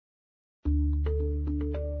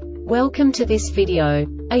Welcome to this video.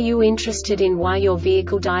 Are you interested in why your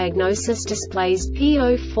vehicle diagnosis displays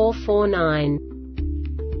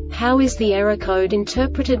P0449? How is the error code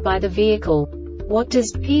interpreted by the vehicle? What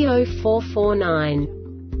does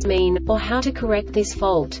P0449 mean, or how to correct this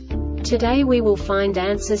fault? Today we will find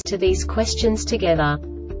answers to these questions together.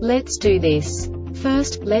 Let's do this.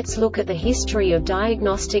 First, let's look at the history of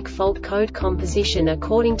diagnostic fault code composition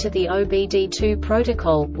according to the OBD2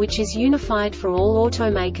 protocol, which is unified for all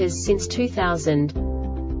automakers since 2000.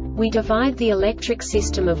 We divide the electric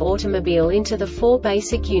system of automobile into the four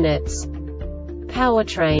basic units: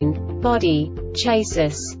 powertrain, body,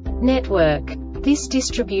 chassis, network. This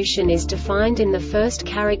distribution is defined in the first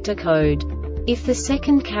character code. If the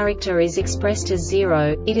second character is expressed as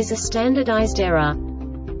 0, it is a standardized error.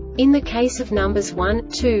 In the case of numbers 1,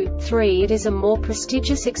 2, 3, it is a more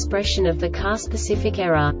prestigious expression of the car-specific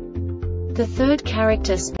error. The third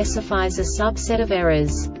character specifies a subset of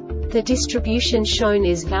errors. The distribution shown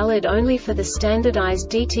is valid only for the standardized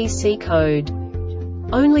DTC code.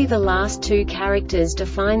 Only the last two characters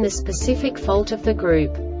define the specific fault of the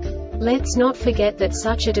group. Let's not forget that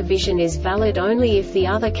such a division is valid only if the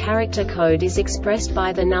other character code is expressed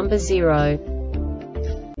by the number 0.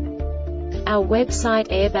 Our website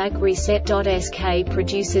airbagreset.sk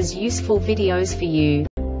produces useful videos for you.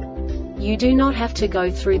 You do not have to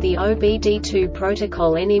go through the OBD2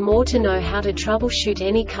 protocol anymore to know how to troubleshoot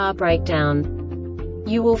any car breakdown.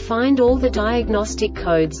 You will find all the diagnostic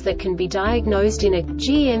codes that can be diagnosed in a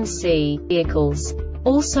GMC vehicles.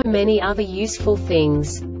 Also many other useful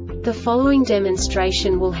things. The following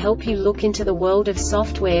demonstration will help you look into the world of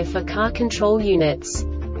software for car control units.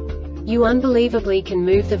 You unbelievably can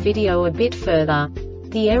move the video a bit further.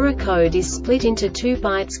 The error code is split into 2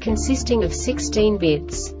 bytes consisting of 16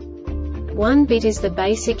 bits. 1 bit is the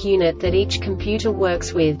basic unit that each computer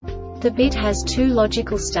works with. The bit has 2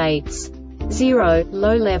 logical states: 0,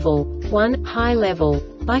 low level, 1, high level.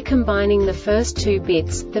 By combining the first 2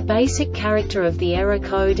 bits, the basic character of the error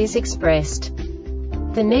code is expressed.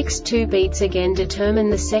 The next 2 beats again determine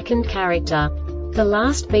the second character. The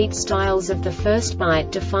last beat styles of the first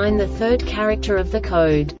byte define the third character of the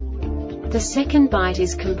code. The second byte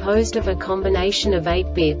is composed of a combination of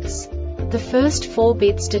 8 bits. The first 4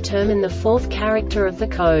 bits determine the fourth character of the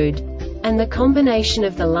code. And the combination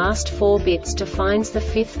of the last 4 bits defines the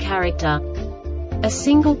fifth character. A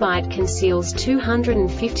single byte conceals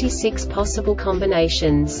 256 possible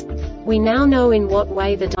combinations. We now know in what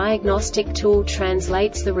way the diagnostic tool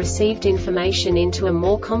translates the received information into a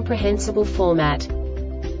more comprehensible format.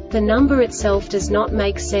 The number itself does not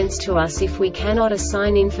make sense to us if we cannot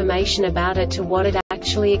assign information about it to what it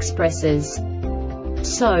actually expresses.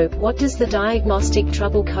 So, what does the diagnostic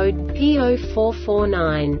trouble code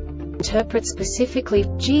P0449 interpret specifically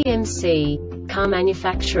for GMC car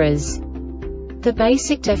manufacturers? The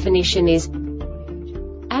basic definition is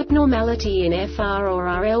abnormality in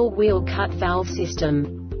s.r.o.the wheel cut valve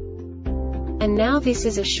system. And now this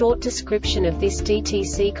is a short description of this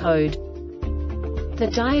DTC code. The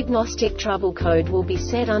diagnostic trouble code will be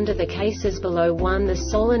set under the cases below. 1. The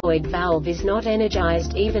solenoid valve is not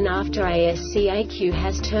energized even after ASC-ECU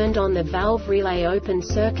has turned on. The valve relay open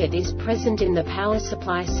circuit is present in the power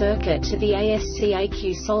supply circuit to the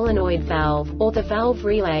ASC-ECU solenoid valve, or the valve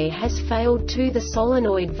relay has failed. 2. The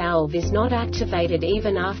solenoid valve is not activated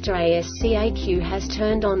even after ASC-ECU has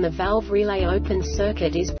turned on. The valve relay open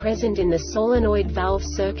circuit is present in the solenoid valve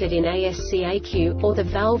circuit in ASC-ECU, or the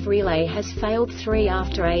valve relay has failed. 3.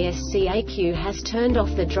 After ASC-ECU has turned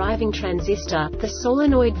off the driving transistor, the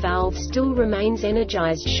solenoid valve still remains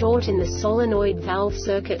energized short in the solenoid valve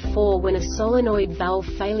circuit. 4. When a solenoid valve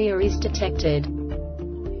failure is detected.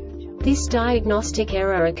 This diagnostic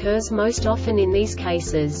error occurs most often in these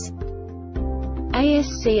cases: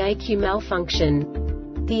 ASC-ECU malfunction.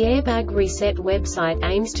 The Airbag Reset website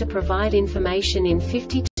aims to provide information in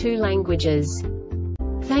 52 languages.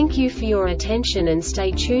 Thank you for your attention and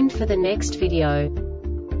stay tuned for the next video.